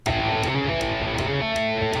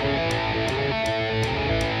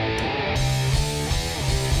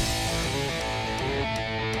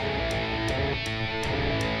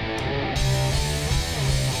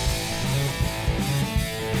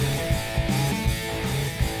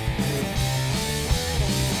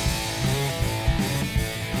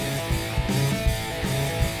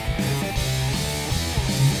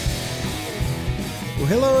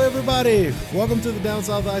everybody. Welcome to the Down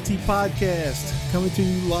South IT Podcast, coming to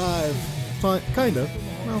you live,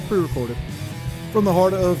 pre-recorded, from the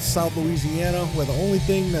heart of South Louisiana, where the only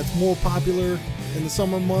thing that's more popular in the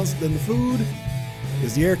summer months than the food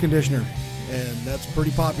is the air conditioner, and that's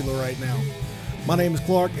pretty popular right now. My name is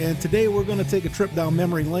Clark, and today we're going to take a trip down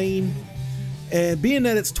memory lane, and being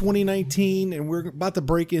that it's 2019 and we're about to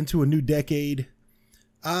break into a new decade,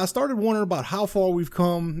 I started wondering about how far we've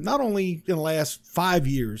come, not only in the last 5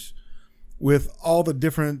 years with all the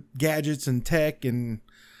different gadgets and tech and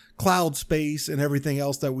cloud space and everything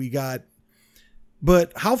else that we got,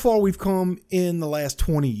 but how far we've come in the last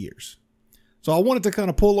 20 years. So I wanted to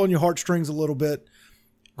kind of pull on your heartstrings a little bit,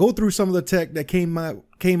 go through some of the tech that came out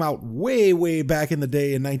way back in the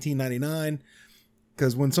day in 1999,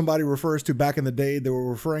 because when somebody refers to back in the day, they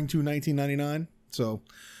were referring to 1999. So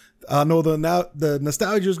I know the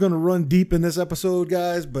nostalgia is going to run deep in this episode,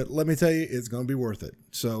 guys, but let me tell you, it's going to be worth it.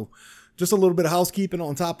 So just a little bit of housekeeping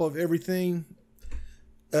on top of everything.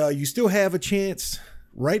 You still have a chance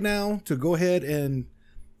right now to go ahead and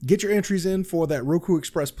get your entries in for that Roku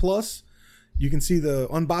Express Plus. You can see the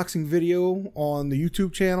unboxing video on the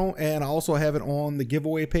YouTube channel, and I also have it on the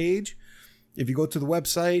giveaway page. If you go to the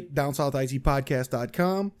website,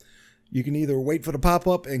 downsouthitpodcast.com, you can either wait for the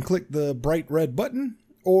pop-up and click the bright red button,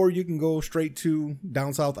 or you can go straight to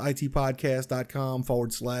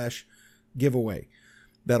downsouthitpodcast.com/giveaway.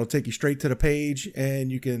 That'll take you straight to the page,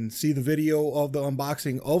 and you can see the video of the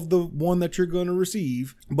unboxing of the one that you're going to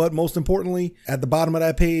receive. But most importantly, at the bottom of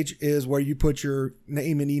that page is where you put your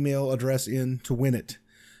name and email address in to win it.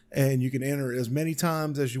 And you can enter as many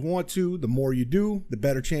times as you want to. The more you do, the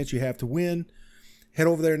better chance you have to win. Head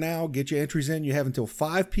over there now, get your entries in. You have until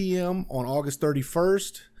 5 p.m. on August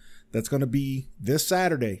 31st. That's going to be this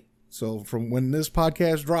Saturday. So from when this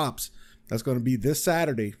podcast drops, that's going to be this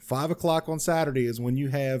Saturday. 5 o'clock on Saturday is when you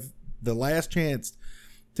have the last chance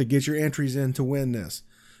to get your entries in to win this.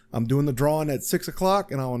 I'm doing the drawing at 6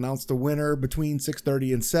 o'clock, and I'll announce the winner between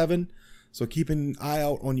 6:30 and 7. So keep an eye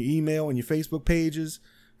out on your email and your Facebook pages,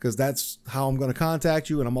 because that's how I'm going to contact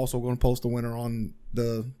you. And I'm also going to post the winner on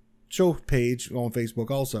the show page on Facebook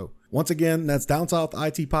also. Once again, that's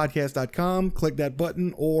downsouthitpodcast.com. Click that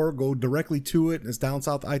button or go directly to it. It's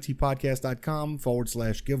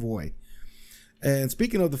downsouthitpodcast.com/giveaway. And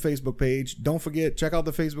speaking of the Facebook page, don't forget, check out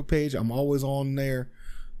the Facebook page. I'm always on there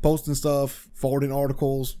posting stuff, forwarding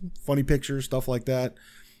articles, funny pictures, stuff like that.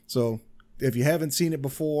 So if you haven't seen it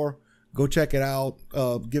before, go check it out.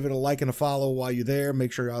 Give it a like and a follow while you're there.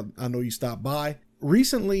 Make sure I know you stopped by.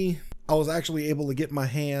 Recently, I was actually able to get my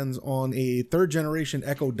hands on a 3rd generation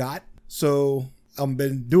Echo Dot. So I've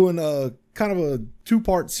been doing a kind of a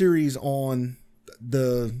 2-part series on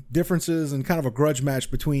the differences and kind of a grudge match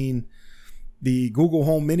between the Google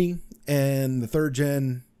Home Mini and the 3rd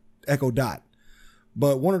gen Echo Dot.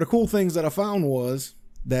 But one of the cool things that I found was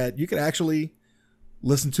that you could actually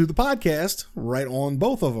listen to the podcast right on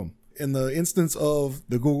both of them. In the instance of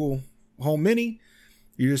the Google Home Mini,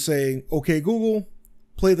 you just say, "Okay, Google,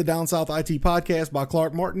 play the Down South IT Podcast by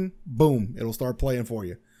Clark Martin." Boom, it'll start playing for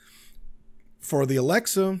you. For the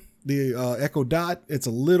Alexa, the Echo Dot, it's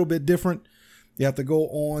a little bit different. You have to go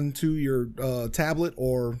on to your tablet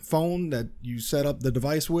or phone that you set up the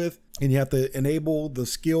device with, and you have to enable the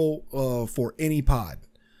skill for AnyPod,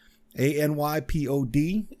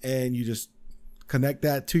 ANYPOD, and you just connect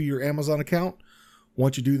that to your Amazon account.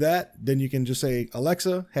 Once you do that, then you can just say,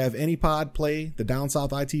 "Alexa, have AnyPod play the Down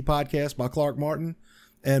South IT Podcast by Clark Martin,"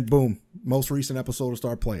 and boom, most recent episode will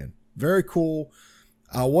start playing. Very cool.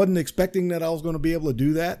 I wasn't expecting that I was going to be able to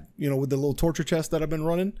do that, with the little torture chest that I've been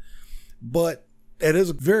running, but it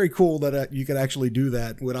is very cool that you could actually do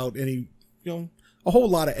that without any, a whole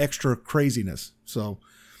lot of extra craziness. So,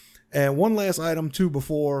 and one last item too,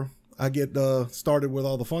 before I get started with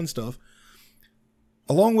all the fun stuff.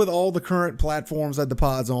 Along with all the current platforms that the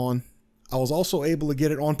pod's on, I was also able to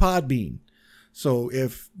get it on Podbean. So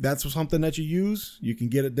if that's something that you use, you can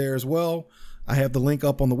get it there as well. I have the link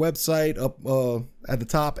up on the website, up at the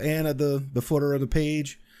top and at the footer of the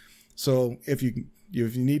page. So if you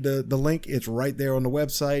need the link, it's right there on the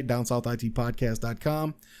website,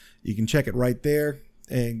 downsouthitpodcast.com. You can check it right there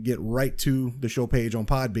and get right to the show page on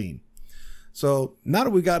Podbean. So now that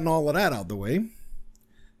we've gotten all of that out of the way,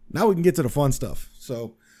 now we can get to the fun stuff.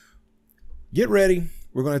 So get ready.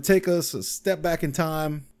 We're going to take us a step back in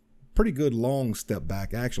time. Pretty good long step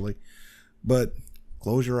back, actually. But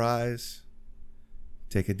close your eyes.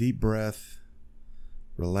 Take a deep breath.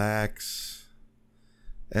 Relax.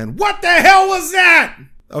 And what the hell was that?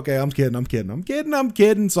 Okay, I'm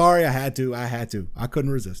kidding. Sorry, I had to. I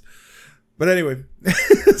couldn't resist. But anyway,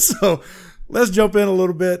 so let's jump in a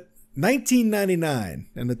little bit. 1999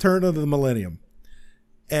 and the turn of the millennium.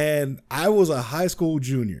 And I was a high school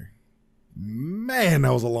junior. Man,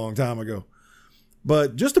 that was a long time ago.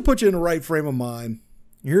 But just to put you in the right frame of mind,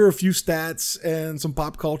 here are a few stats and some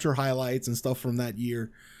pop culture highlights and stuff from that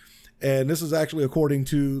year. And this is actually according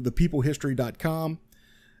to thepeoplehistory.com.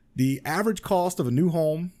 The average cost of a new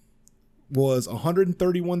home was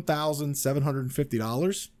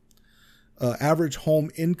 $131,750. Average home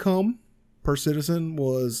income per citizen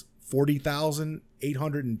was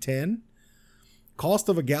 $40,810. Cost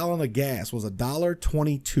of a gallon of gas was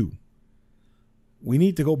 $1.22. We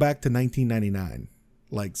need to go back to 1999.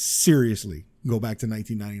 Like, seriously, go back to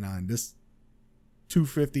 1999. This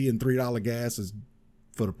 $2.50 and $3 gas is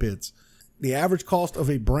for the pits. The average cost of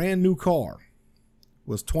a brand new car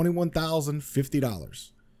was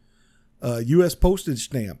 $21,050. U.S. postage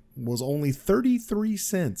stamp was only 33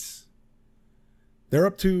 cents. They're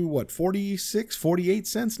up to, what, 46, 48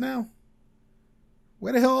 cents now?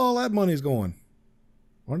 Where the hell all that money's going?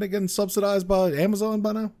 Aren't they getting subsidized by Amazon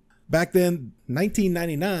by now? Back then,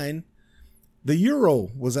 1999, the euro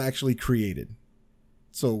was actually created.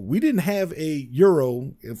 So we didn't have a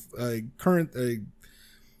euro, a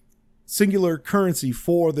singular currency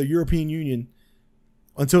for the European Union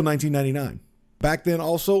until 1999. Back then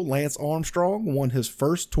also, Lance Armstrong won his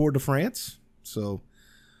first Tour de France. So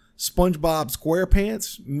SpongeBob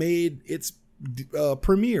SquarePants made its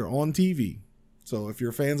premiere on TV. So if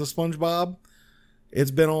you're fans of SpongeBob,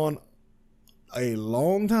 it's been on a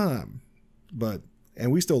long time,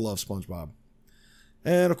 and we still love SpongeBob.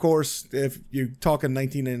 And of course, if you're talking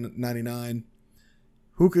 1999,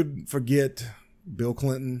 who could forget Bill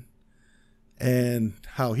Clinton and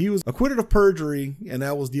how he was acquitted of perjury, and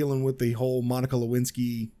that was dealing with the whole Monica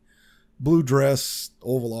Lewinsky blue dress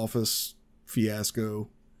Oval Office fiasco.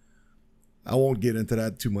 I won't get into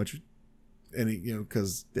that too much,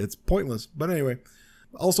 because it's pointless. But anyway,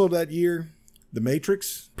 also that year, The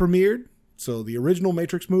Matrix premiered. So the original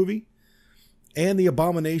Matrix movie and the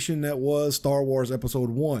abomination that was Star Wars Episode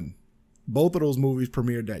 1. Both of those movies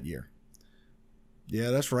premiered that year. Yeah,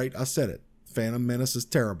 that's right. I said it. Phantom Menace is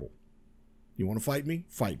terrible. You want to fight me?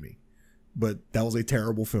 Fight me. But that was a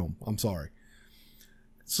terrible film. I'm sorry.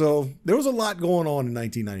 So there was a lot going on in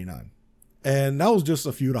 1999. And that was just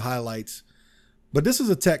a few of the highlights. But this is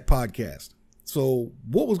a tech podcast. So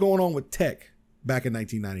what was going on with tech back in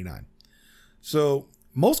 1999? So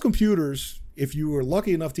most computers, if you were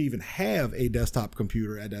lucky enough to even have a desktop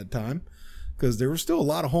computer at that time, because there were still a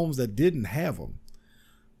lot of homes that didn't have them.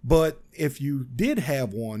 But if you did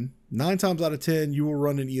have one, 9 times out of 10, you were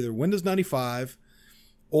running either Windows 95,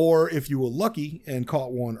 or if you were lucky and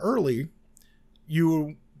caught one early,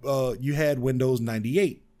 you had Windows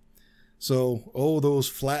 98. So, those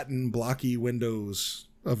flattened, blocky windows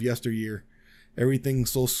of yesteryear. Everything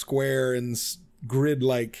so square and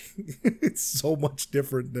grid-like. It's so much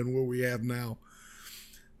different than what we have now.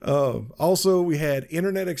 Also, we had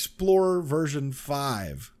Internet Explorer version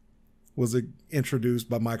 5 was introduced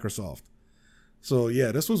by Microsoft. So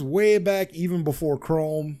yeah, this was way back even before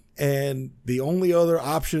Chrome. And the only other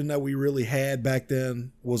option that we really had back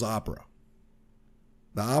then was Opera.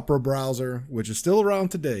 The Opera browser, which is still around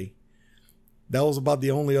today. That was about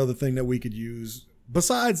the only other thing that we could use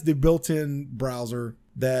besides the built-in browser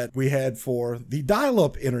that we had for the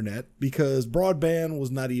dial-up internet, because broadband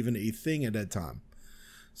was not even a thing at that time.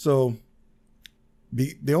 So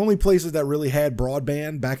the only places that really had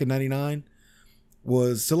broadband back in 99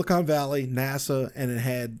 was Silicon Valley, NASA, and it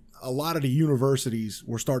had a lot of the universities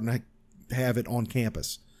were starting to have it on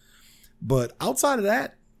campus. But outside of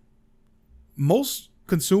that, most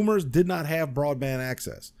consumers did not have broadband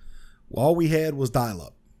access. All we had was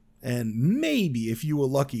dial-up. And maybe if you were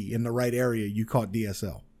lucky in the right area, you caught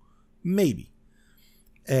DSL. Maybe.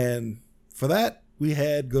 And for that, we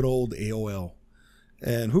had good old AOL.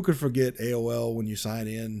 And who could forget AOL when you sign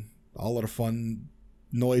in? All of the fun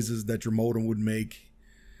noises that your modem would make.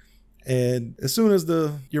 And as soon as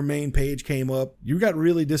your main page came up, you got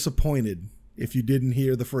really disappointed if you didn't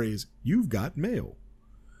hear the phrase, "You've got mail."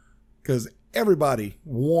 Because everybody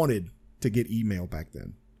wanted to get email back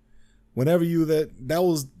then. Whenever that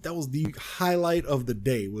was the highlight of the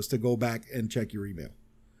day, was to go back and check your email.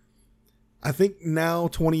 I think now,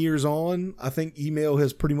 20 years on, I think email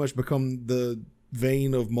has pretty much become the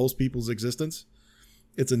vein of most people's existence.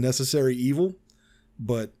 It's a necessary evil,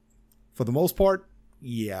 but for the most part,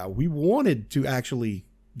 yeah, we wanted to actually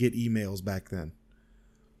get emails back then.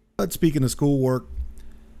 But speaking of schoolwork,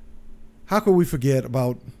 how could we forget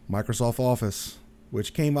about Microsoft Office,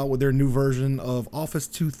 which came out with their new version of Office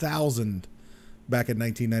 2000 back in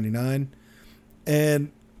 1999.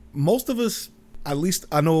 And most of us at least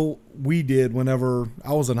I know we did whenever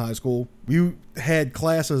I was in high school. We had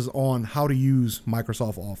classes on how to use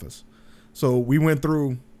Microsoft Office. So we went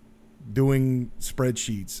through doing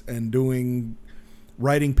spreadsheets and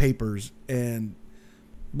writing papers.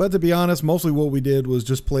 But to be honest, mostly what we did was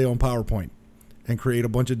just play on PowerPoint and create a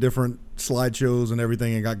bunch of different slideshows and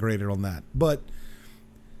everything and got graded on that. But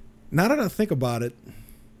now that I think about it,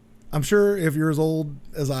 I'm sure if you're as old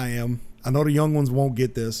as I am, I know the young ones won't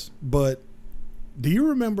get this, but do you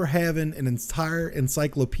remember having an entire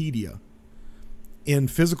encyclopedia in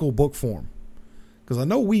physical book form? Because I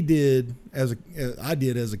know I did as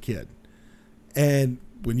a kid. And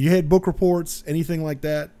when you had book reports, anything like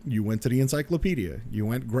that, you went to the encyclopedia. You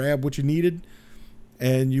went, grab what you needed,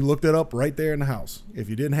 and you looked it up right there in the house. If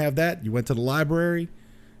you didn't have that, you went to the library,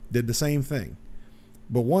 did the same thing.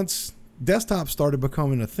 But once desktops started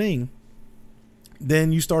becoming a thing,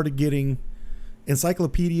 then you started getting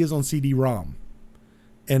encyclopedias on CD-ROM.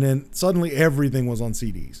 And then suddenly everything was on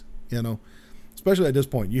CDs, especially at this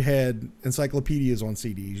point. You had encyclopedias on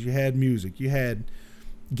CDs, you had music, you had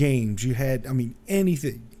games, you had,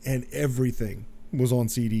 anything and everything was on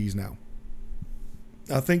CDs now.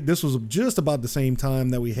 I think this was just about the same time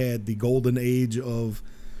that we had the golden age of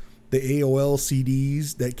the AOL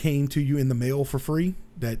CDs that came to you in the mail for free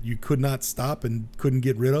that you could not stop and couldn't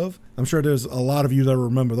get rid of. I'm sure there's a lot of you that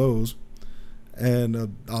remember those.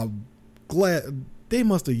 And I'm glad they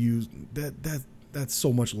must have used that's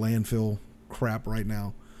so much landfill crap right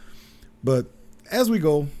now. But as we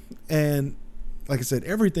go, and like I said,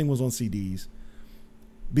 everything was on CDs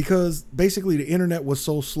because basically the internet was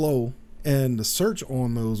so slow and the search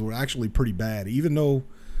on those were actually pretty bad. Even though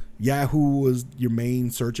Yahoo was your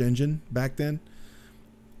main search engine back then,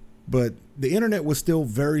 but the internet was still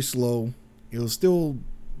very slow. It was still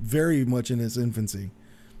very much in its infancy.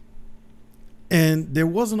 And there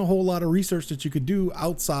wasn't a whole lot of research that you could do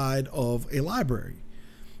outside of a library.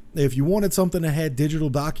 If you wanted something that had digital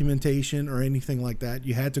documentation or anything like that,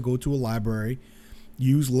 you had to go to a library,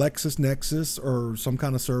 use LexisNexis or some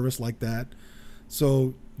kind of service like that.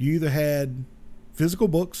 So you either had physical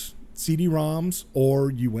books, CD-ROMs, or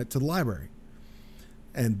you went to the library.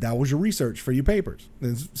 And that was your research for your papers.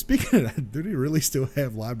 And speaking of that, do they really still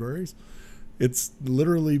have libraries? It's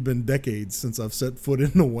literally been decades since I've set foot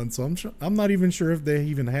into one, so I'm not even sure if they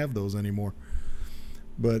even have those anymore.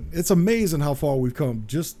 But it's amazing how far we've come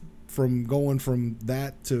just from going from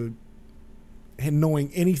that to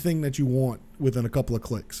knowing anything that you want within a couple of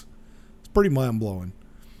clicks. It's pretty mind-blowing.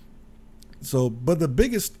 So, but the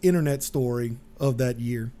biggest internet story of that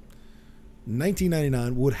year,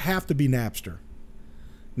 1999, would have to be Napster.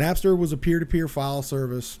 Napster was a peer-to-peer file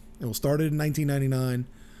service. It was started in 1999.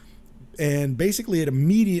 And basically it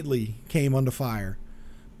immediately came under fire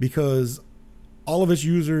because all of its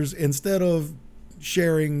users, instead of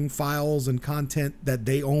sharing files and content that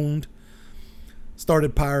they owned,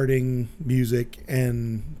 started pirating music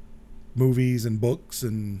and movies and books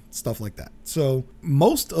and stuff like that. So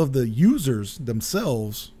most of the users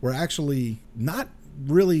themselves were actually not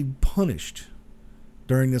really punished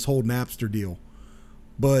during this whole Napster deal.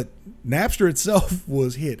 But Napster itself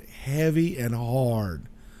was hit heavy and hard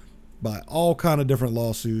by all kind of different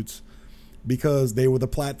lawsuits because they were the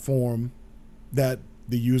platform that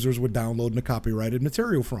the users were downloading the copyrighted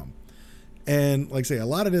material from. And like I say, a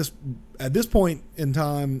lot of this, at this point in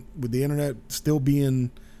time, with the internet still being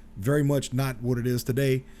very much not what it is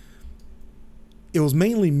today, it was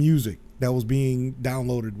mainly music that was being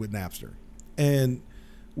downloaded with Napster. And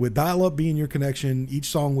with dial-up being your connection, each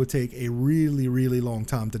song would take a really, really long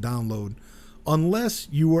time to download unless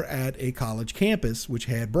you were at a college campus which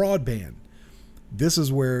had broadband. This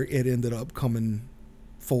is where it ended up coming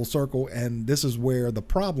full circle, and this is where the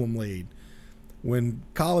problem laid. When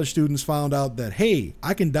college students found out that, hey,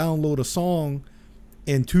 I can download a song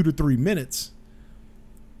in 2 to 3 minutes,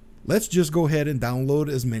 let's just go ahead and download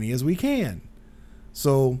as many as we can.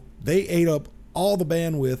 So they ate up all the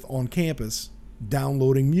bandwidth on campus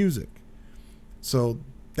downloading music. So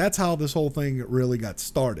that's how this whole thing really got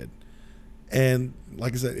started. And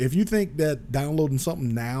like I said, if you think that downloading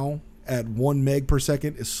something now at 1 meg per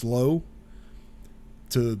second is slow,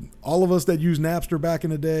 to all of us that used Napster back in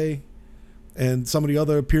the day and some of the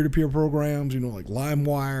other peer-to-peer programs, like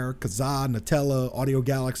LimeWire, Kazaa, Nutella, Audio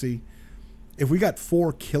Galaxy, if we got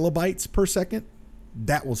 4 kilobytes per second,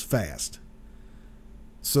 that was fast.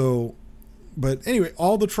 So, but anyway,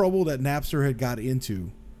 all the trouble that Napster had got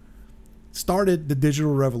into started the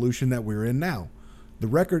digital revolution that we're in now. The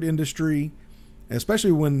record industry,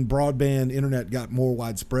 especially when broadband internet got more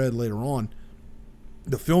widespread later on,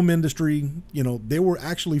 The film industry, they were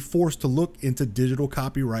actually forced to look into digital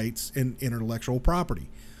copyrights and intellectual property.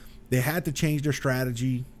 They had to change their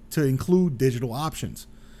strategy to include digital options.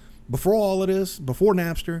 Before all of this, before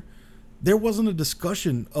Napster, there wasn't a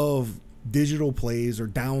discussion of digital plays or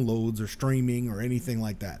downloads or streaming or anything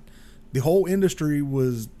like that. The whole industry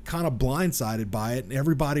was kind of blindsided by it, and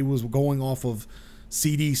everybody was going off of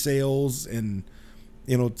CD sales and,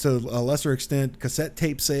 to a lesser extent, cassette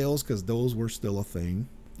tape sales, because those were still a thing,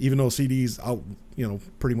 even though CDs out,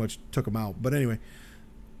 pretty much took them out. But anyway,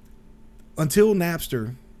 until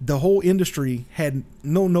Napster, the whole industry had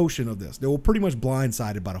no notion of this. They were pretty much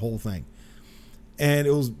blindsided by the whole thing. And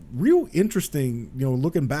it was real interesting,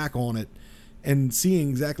 looking back on it and seeing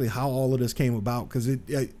exactly how all of this came about. Because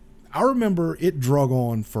I remember it drug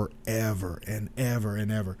on forever and ever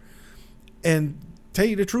and ever. And tell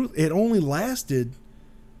you the truth, it only lasted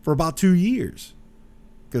for about 2 years.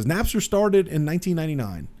 Because Napster started in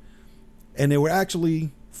 1999. And they were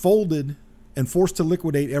actually folded and forced to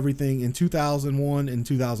liquidate everything in 2001 and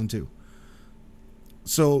 2002.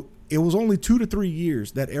 So it was only 2 to 3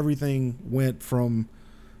 years that everything went from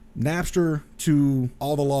Napster to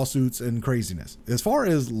all the lawsuits and craziness. As far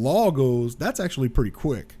as law goes, that's actually pretty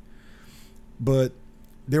quick. But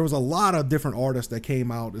there was a lot of different artists that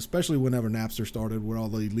came out, especially whenever Napster started with all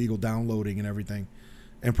the illegal downloading and everything.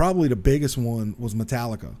 And probably the biggest one was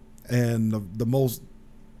Metallica. And the most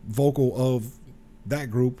vocal of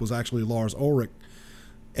that group was actually Lars Ulrich,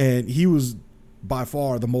 and he was by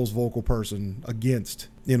far the most vocal person against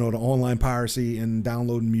the online piracy and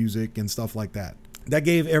downloading music and stuff like that. That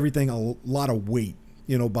gave everything a lot of weight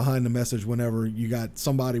behind the message whenever you got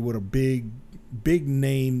somebody with a big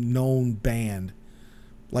name known band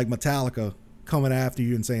like Metallica coming after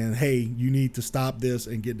you and saying, hey, you need to stop this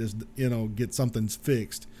and get this, get something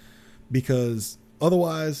fixed, because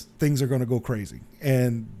otherwise things are going to go crazy.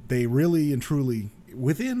 And they really and truly,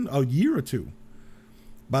 within a year or two,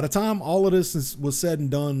 by the time all of this was said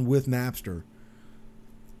and done with Napster,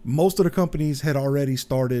 most of the companies had already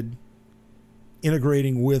started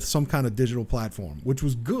integrating with some kind of digital platform, which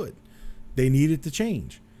was good. They needed to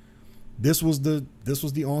change. This was the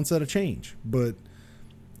onset of change. But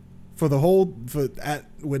with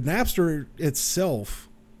Napster itself,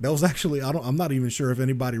 that was actually, I'm not even sure if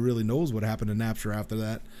anybody really knows what happened to Napster after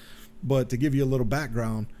that. But to give you a little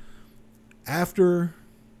background, after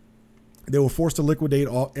they were forced to liquidate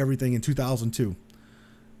everything in 2002,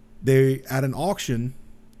 they, at an auction,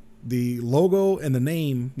 the logo and the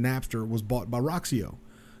name Napster was bought by Roxio.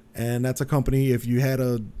 And that's a company, if you had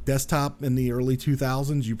a desktop in the early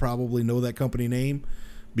 2000s, you probably know that company name,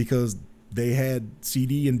 because they had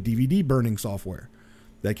CD and DVD burning software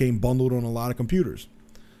that came bundled on a lot of computers.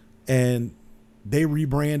 And they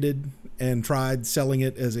rebranded and tried selling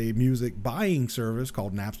it as a music buying service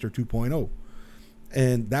called Napster 2.0.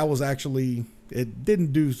 And that was actually, it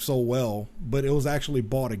didn't do so well, but it was actually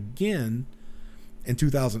bought again in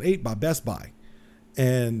 2008 by Best Buy.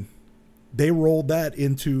 And they rolled that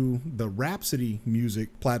into the Rhapsody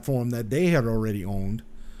music platform that they had already owned.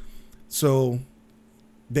 So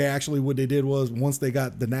they actually, what they did was, once they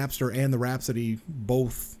got the Napster and the Rhapsody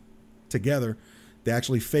both together, they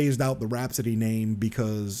actually phased out the Rhapsody name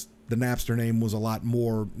because the Napster name was a lot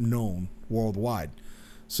more known worldwide.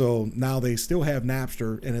 So now they still have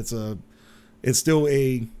Napster, and it's still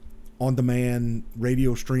a on-demand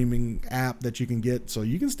radio streaming app that you can get. So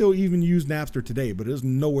you can still even use Napster today, but it's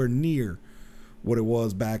nowhere near what it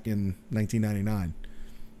was back in 1999.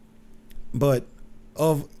 But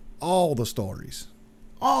of all the stories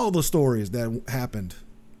that happened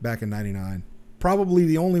back in 99, probably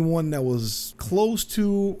the only one that was close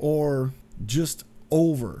to or just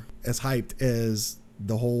over as hyped as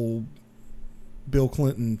the whole Bill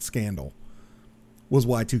Clinton scandal was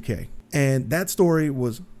Y2K. And that story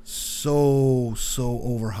was so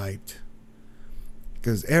overhyped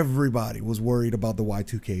because everybody was worried about the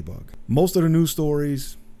Y2K bug. Most of the news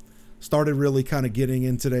stories started really kind of getting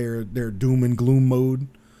into their doom and gloom mode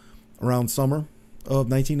around summer of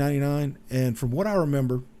 1999. And from what I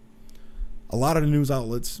remember, a lot of the news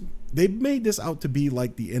outlets, they made this out to be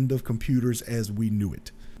like the end of computers as we knew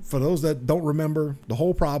it. For those that don't remember, the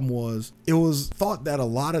whole problem was it was thought that a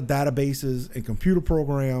lot of databases and computer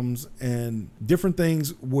programs and different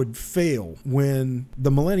things would fail when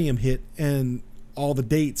the millennium hit and all the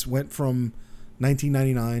dates went from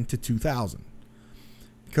 1999 to 2000.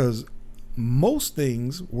 Because most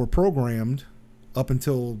things were programmed up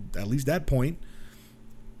until at least that point.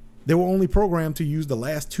 They were only programmed to use the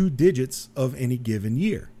last 2 digits of any given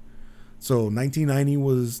year. So 1990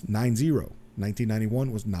 was 90,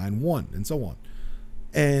 1991 was 91, and so on.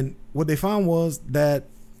 And what they found was that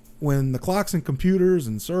when the clocks and computers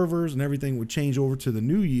and servers and everything would change over to the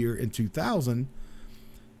new year in 2000,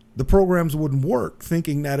 the programs wouldn't work,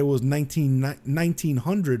 thinking that it was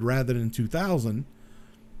 1900 rather than 2000.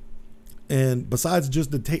 And besides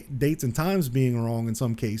just the dates and times being wrong in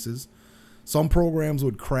some cases, some programs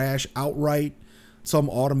would crash outright. Some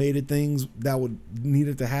automated things that would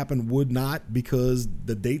needed to happen would not, because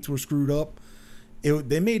the dates were screwed up.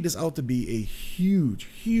 They made this out to be a huge,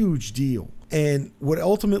 huge deal. And what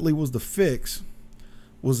ultimately was the fix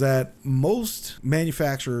was that most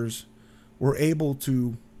manufacturers were able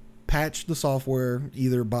to patch the software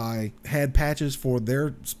either had patches for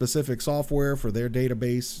their specific software for their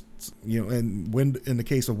database, and in the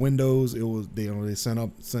case of Windows, it was they sent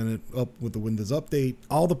it up with the Windows update.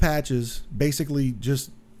 All the patches basically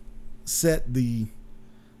just set the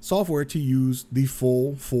software to use the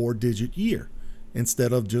full 4-digit year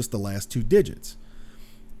instead of just the last 2 digits.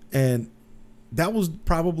 And that was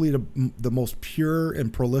probably the most pure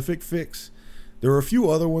and prolific fix. There were a few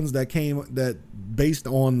other ones that based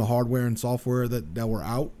on the hardware and software that were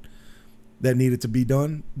out that needed to be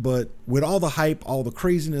done. But with all the hype, all the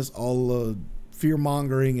craziness, all the fear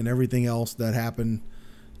mongering and everything else that happened,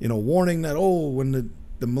 warning that, when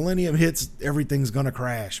the millennium hits, everything's going to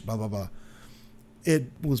crash, blah, blah, blah.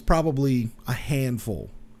 It was probably a handful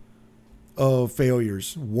of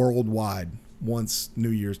failures worldwide once New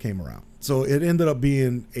Year's came around. So it ended up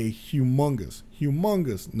being a humongous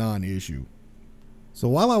non-issue. So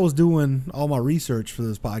while I was doing all my research for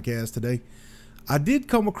this podcast today, I did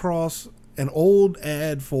come across an old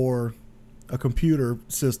ad for a computer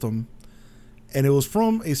system, and it was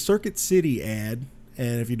from a Circuit City ad.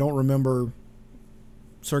 And if you don't remember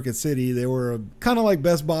Circuit City, they were kind of like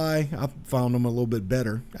Best Buy. I found them a little bit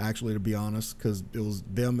better, actually, to be honest, because it was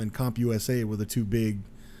them and CompUSA were the two big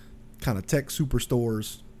kind of tech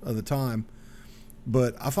superstores of the time.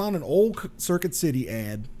 But I found an old Circuit City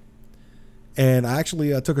ad, and I took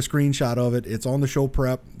a screenshot of it. It's on the show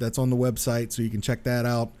prep. That's on the website, so you can check that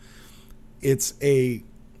out. It's a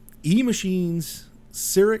eMachines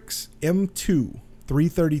Cyrix M2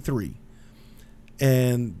 333.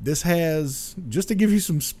 And this has, just to give you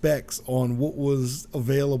some specs on what was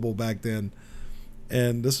available back then,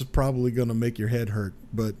 and this is probably going to make your head hurt,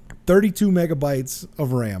 but 32 megabytes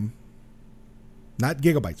of RAM, not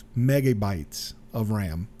gigabytes, megabytes of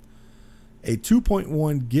RAM, a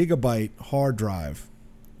 2.1 gigabyte hard drive,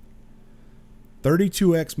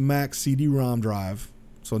 32x max CD-ROM drive,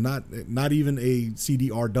 so not even a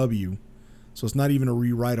CD-RW, so it's not even a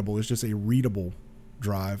rewritable, it's just a readable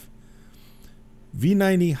drive,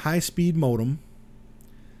 V90 high-speed modem,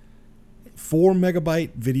 4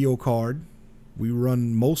 megabyte video card. We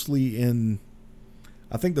run mostly in,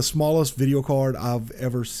 I think the smallest video card I've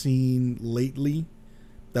ever seen lately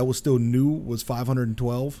that was still new was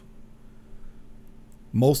 512.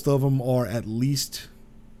 Most of them are at least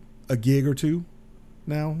a gig or two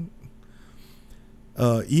now.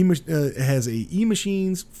 It has a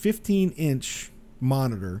eMachines 15-inch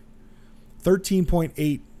monitor,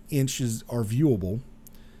 13.8 inches are viewable,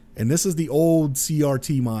 and this is the old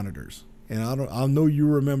CRT monitors. And I know you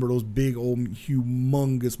remember those big old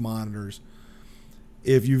humongous monitors.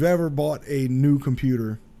 If you've ever bought a new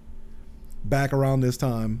computer back around this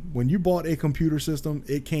time, when you bought a computer system,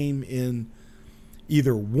 it came in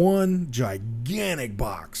either one gigantic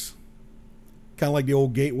box, kind of like the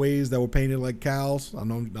old gateways that were painted like cows. I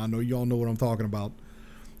know you all know what I'm talking about.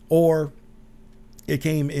 Or it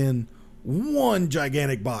came in one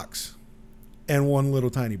gigantic box and one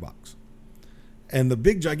little tiny box. And the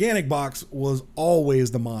big gigantic box was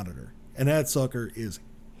always the monitor. And that sucker is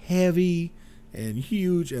heavy and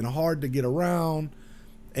huge and hard to get around.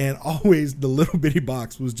 And always the little bitty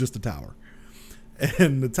box was just a tower.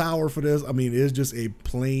 And the tower for this, is just a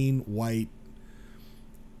plain white,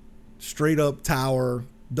 straight up tower.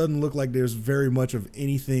 Doesn't look like there's very much of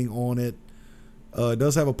anything on it. It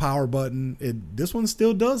does have a power button. This one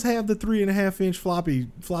still does have the 3.5-inch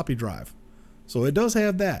floppy drive. So it does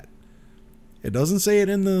have that. It doesn't say it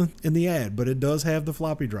in the ad, but it does have the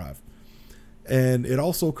floppy drive. And it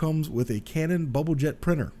also comes with a Canon BubbleJet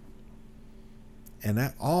printer.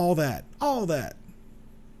 And all that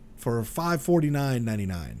for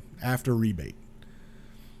 $549.99 after rebate.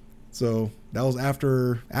 So that was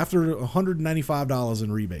after $195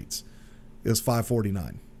 in rebates. It was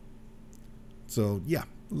 $549. So yeah,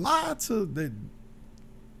 lots of the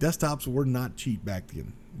desktops were not cheap back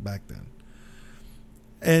then.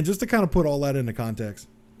 And just to kind of put all that into context,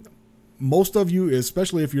 most of you,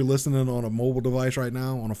 especially if you're listening on a mobile device right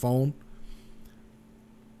now, on a phone,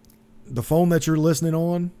 the phone that you're listening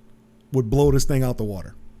on would blow this thing out the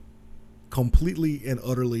water. Completely and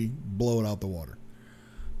utterly blow it out the water.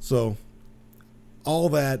 So all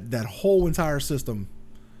that whole entire system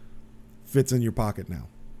fits in your pocket now.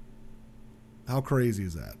 How crazy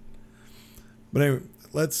is that? But anyway,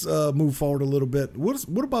 let's move forward a little bit.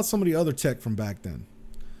 What about some of the other tech from back then?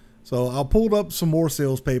 So I pulled up some more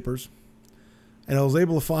sales papers, and I was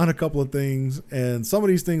able to find a couple of things, and some of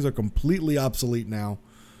these things are completely obsolete now.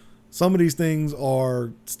 Some of these things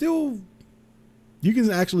are still, you can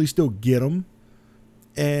actually still get them,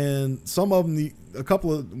 and some of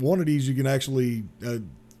them, one of these you can actually,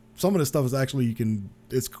 some of the stuff is actually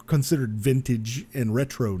it's considered vintage and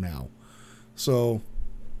retro now. So,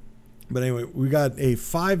 but anyway, we got a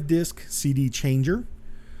 5-disc CD changer,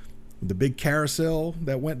 the big carousel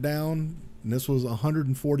that went down, and this was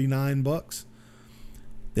 $149.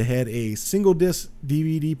 They had a single disc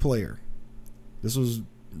DVD player. This was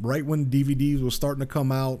right when DVDs was starting to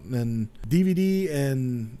come out, and DVD,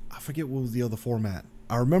 and I forget what was the other format.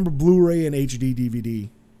 I remember Blu-ray and HD DVD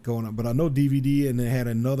going up, but I know DVD, and it had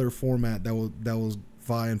another format that was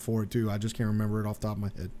vying for it too. I just can't remember it off the top of my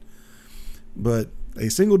head. But a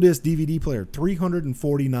single disc DVD player,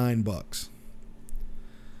 $349.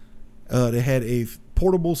 They had a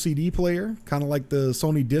portable CD player, kind of like the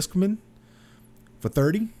Sony Discman, for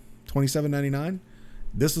 $27.99.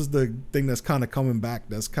 This is the thing that's kind of coming back.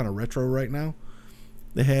 That's kind of retro right now.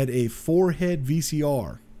 They had a 4-head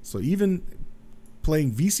VCR. So even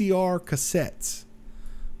playing VCR cassettes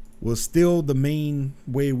was still the main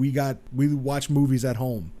way we watch movies at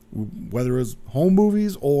home. Whether it was home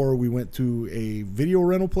movies or we went to a video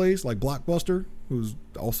rental place like Blockbuster, who's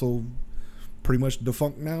also pretty much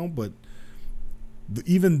defunct now, but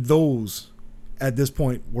even those at this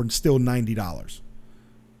point were still $90.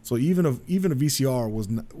 So even a VCR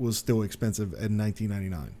was still expensive at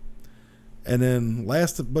 $19.99. And then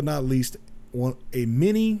last but not least, a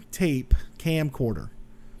mini tape camcorder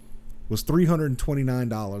was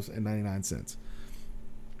 $329.99.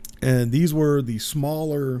 And these were the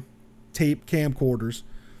smaller tape camcorders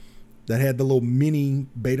that had the little mini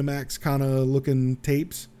Betamax kind of looking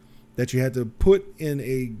tapes that you had to put in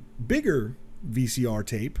a bigger VCR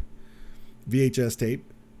tape, VHS tape,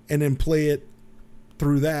 and then play it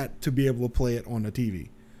through that to be able to play it on the TV.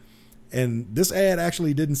 And this ad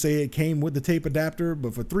actually didn't say it came with the tape adapter,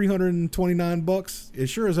 but for $329, it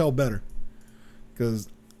sure as hell better, because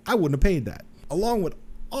I wouldn't have paid that. Along with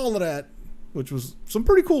all of that, which was some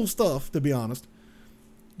pretty cool stuff, to be honest,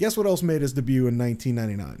 guess what else made its debut in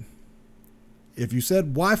 1999? If you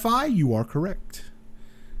said Wi-Fi, you are correct.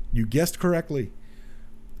 You guessed correctly.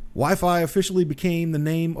 Wi-Fi officially became the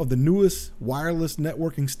name of the newest wireless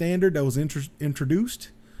networking standard that was introduced,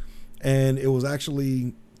 and it was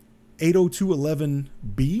actually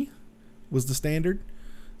 802.11b was the standard.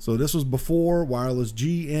 So this was before wireless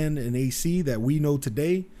G, N, and AC that we know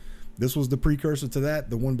today. This was the precursor to that.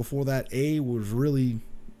 The one before that, A, was really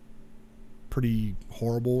pretty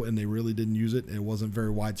horrible, and they really didn't use it, and it wasn't very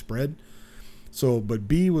widespread. So, but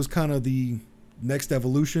B was kind of the next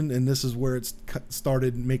evolution, and this is where it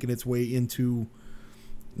started making its way into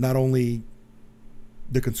not only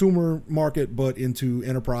the consumer market, but into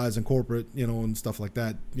enterprise and corporate, and stuff like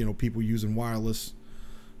that. People using wireless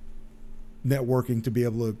networking to be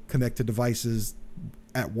able to connect to devices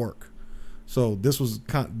at work. So this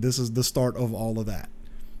is the start of all of that.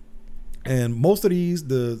 And most of these,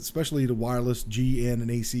 especially the wireless G, N,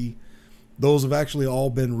 and AC, those have actually all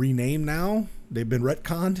been renamed now. They've been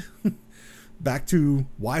retconned back to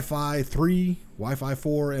Wi-Fi 3, Wi-Fi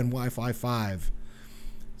 4, and Wi-Fi 5.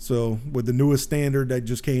 So with the newest standard that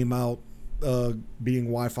just came out being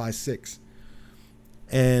Wi-Fi 6.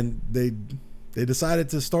 And they decided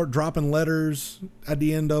to start dropping letters at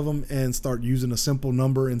the end of them and start using a simple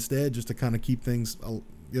number instead, just to kind of keep things,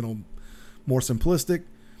 more simplistic.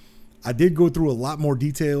 I did go through a lot more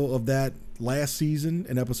detail of that last season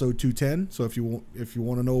in episode 210. So if you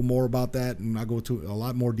want to know more about that, and I go to a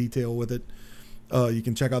lot more detail with it, you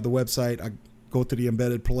can check out the website. I go to the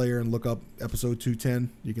embedded player and look up episode 210.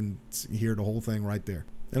 You can hear the whole thing right there.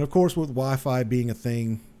 And of course, with Wi-Fi being a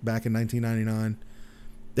thing back in 1999,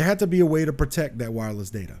 there had to be a way to protect that wireless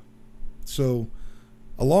data. So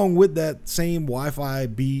along with that same Wi-Fi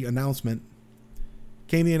B announcement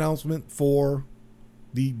came the announcement for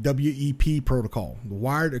the WEP protocol, the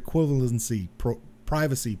Wired Equivalency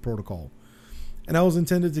Privacy Protocol. And that was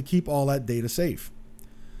intended to keep all that data safe.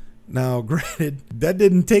 Now, granted, that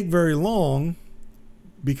didn't take very long,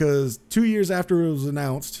 because 2 years after it was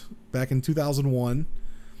announced, back in 2001,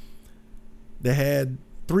 they had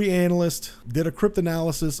 3 analysts did a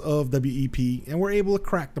cryptanalysis of WEP and were able to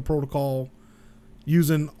crack the protocol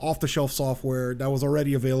using off-the-shelf software that was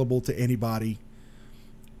already available to anybody.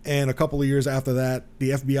 And a couple of years after that,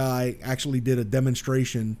 the FBI actually did a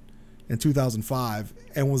demonstration in 2005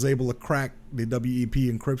 and was able to crack the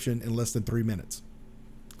WEP encryption in less than 3 minutes.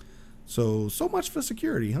 So much for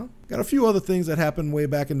security, huh? Got a few other things that happened way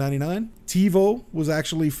back in 99. TiVo was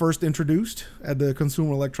actually first introduced at the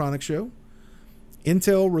Consumer Electronics Show.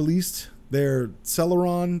 Intel released their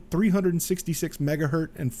Celeron 366 megahertz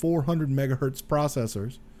and 400 megahertz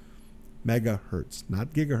processors. Megahertz,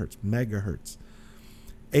 not gigahertz, megahertz.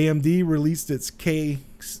 AMD released its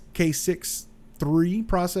K6 III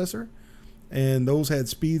processor, and those had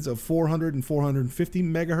speeds of 400 and 450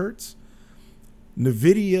 megahertz.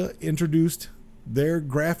 NVIDIA introduced their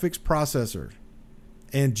graphics processor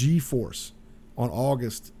and GeForce on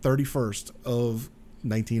August 31st of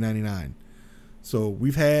 1999. So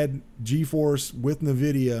we've had GeForce with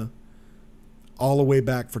NVIDIA all the way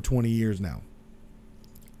back for 20 years now.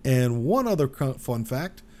 And one other fun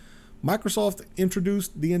fact, Microsoft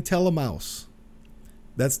introduced the IntelliMouse.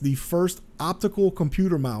 That's the first optical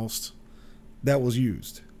computer mouse that was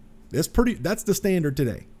used. That's the standard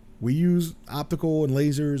today. We use optical and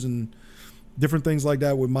lasers and different things like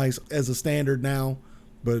that with mice as a standard now.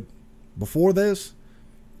 But before this,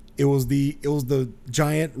 it was the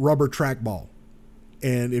giant rubber trackball.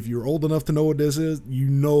 And if you're old enough to know what this is, you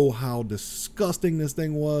know how disgusting this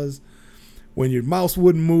thing was. When your mouse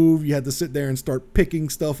wouldn't move, you had to sit there and start picking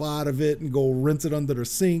stuff out of it and go rinse it under the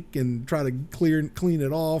sink and try to clean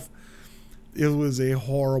it off. It was a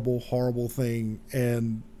horrible, horrible thing,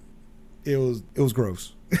 and it was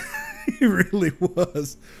gross. It really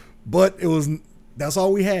was. But that's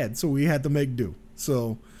all we had, so we had to make do.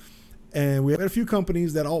 So, and we had a few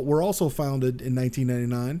companies that were also founded in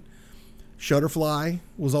 1999. Shutterfly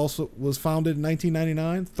was founded in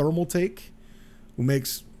 1999. Thermaltake, who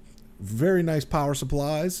makes very nice power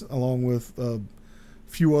supplies, along with a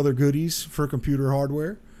few other goodies for computer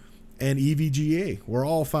hardware, and EVGA were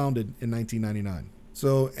all founded in 1999.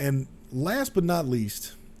 So, and last but not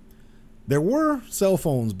least, there were cell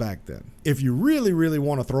phones back then. If you really, really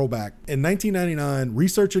want a throwback, in 1999,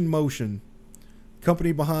 Research in Motion,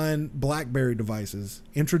 company behind BlackBerry devices,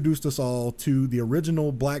 introduced us all to the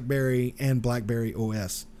original BlackBerry and BlackBerry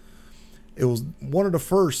OS. It was one of the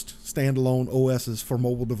first standalone OSs for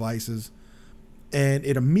mobile devices, and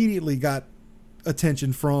it immediately got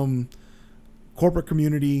attention from corporate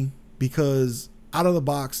community because out of the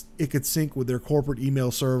box, it could sync with their corporate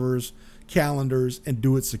email servers, calendars, and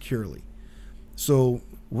do it securely. So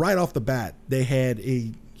right off the bat, they had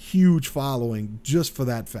a huge following just for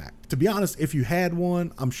that fact. To be honest, if you had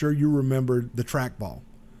one, I'm sure you remembered the trackball.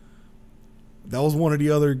 That was one of the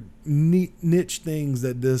other neat niche things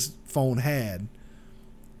that this phone had.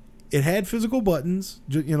 It had physical buttons,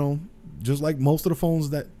 just like most of the phones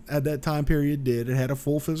that at that time period did. It had a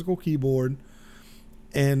full physical keyboard,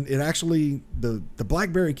 and it actually the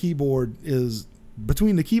BlackBerry keyboard is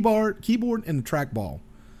between the keyboard and the trackball.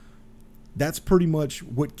 That's pretty much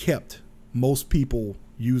what kept most people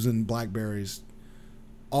using BlackBerries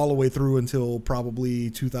all the way through until probably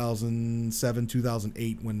 2007,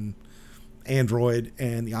 2008, when Android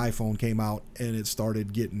and the iPhone came out and it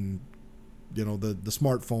started getting, the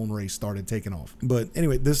smartphone race started taking off. But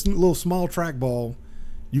anyway, this little small trackball,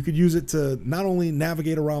 you could use it to not only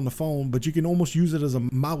navigate around the phone, but you can almost use it as a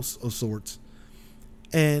mouse of sorts.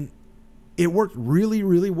 And it worked really,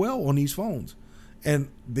 really well on these phones. And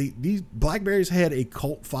these BlackBerries had a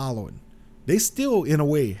cult following. They still, in a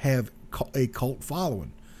way, have a cult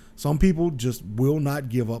following. Some people just will not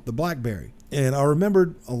give up the BlackBerry. And I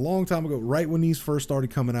remembered a long time ago, right when these first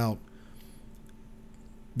started coming out,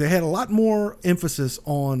 they had a lot more emphasis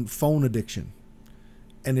on phone addiction.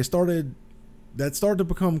 And that started to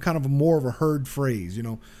become kind of more of a heard phrase,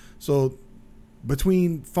 So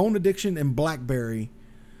between phone addiction and BlackBerry,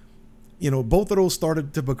 both of those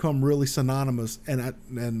started to become really synonymous.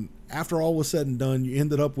 And after all was said and done, you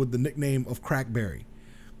ended up with the nickname of Crackberry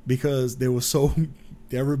because they were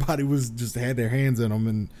everybody was just had their hands in them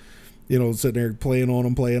and, sitting there playing on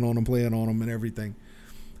them and everything.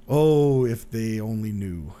 Oh, if they only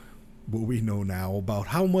knew what we know now about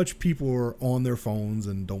how much people are on their phones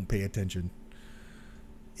and don't pay attention.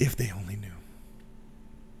 If they only knew.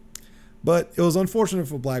 But it was unfortunate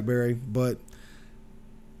for BlackBerry, but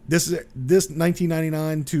this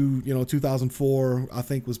 1999 to 2004, I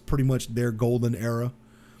think, was pretty much their golden era.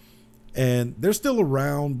 And they're still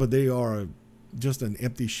around, but they are just an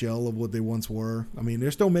empty shell of what they once were. I mean,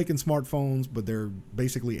 they're still making smartphones, but they're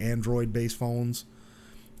basically Android-based phones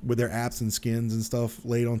with their apps and skins and stuff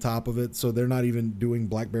laid on top of it. So they're not even doing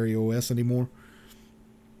BlackBerry OS anymore.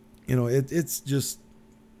 it's just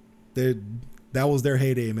that was their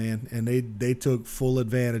heyday, man, and they took full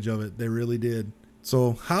advantage of it. They really did.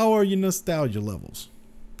 So how are your nostalgia levels?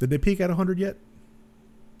 Did they peak at 100 yet?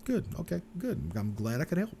 Good. Okay, good. I'm glad I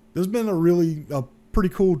could help. There's been a pretty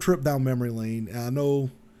cool trip down memory lane. And I know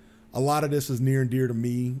a lot of this is near and dear to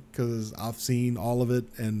me because I've seen all of it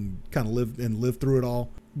and kind of lived through it all.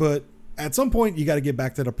 But at some point, you got to get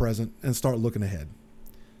back to the present and start looking ahead.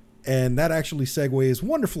 And that actually segues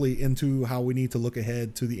wonderfully into how we need to look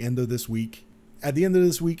ahead to the end of this week. At the end of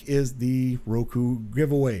this week is the Roku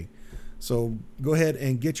giveaway. So go ahead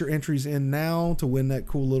and get your entries in now to win that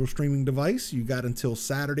cool little streaming device. You got until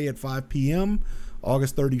Saturday at 5 p.m.,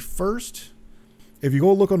 August 31st. If you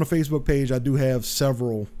go look on the Facebook page, I do have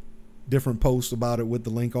several different posts about it with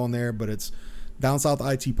the link on there, but it's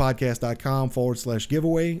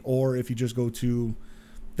downsouthitpodcast.com/giveaway. Or if you just go to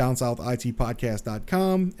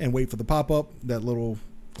downsouthitpodcast.com and wait for the pop-up,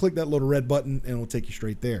 click that little red button and it'll take you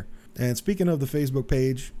straight there. And speaking of the Facebook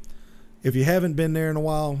page, if you haven't been there in a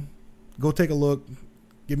while, go take a look.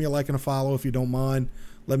 Give me a like and a follow if you don't mind.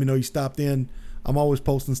 Let me know you stopped in. I'm always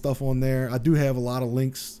posting stuff on there. I do have a lot of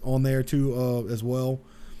links on there too, as well.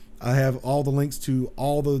 I have all the links to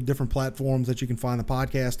all the different platforms that you can find the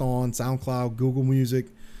podcast on: SoundCloud, Google Music,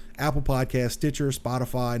 Apple Podcasts, Stitcher,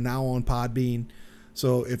 Spotify, now on Podbean.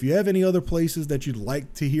 So if you have any other places that you'd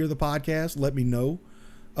like to hear the podcast, let me know.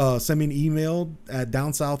 Send me an email at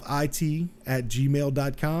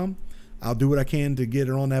downsouthit@gmail.com. I'll do what I can to get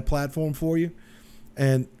it on that platform for you.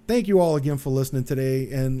 And thank you all again for listening today.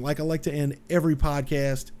 And like I like to end every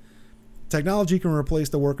podcast, technology can replace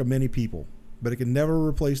the work of many people, but it can never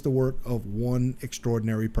replace the work of one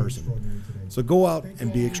extraordinary person. So go out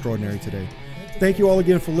and be extraordinary today. Thank you all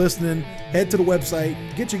again for listening. Head to the website,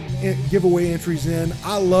 get your giveaway entries in.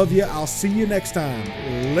 I love you. I'll see you next time.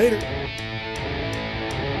 Later.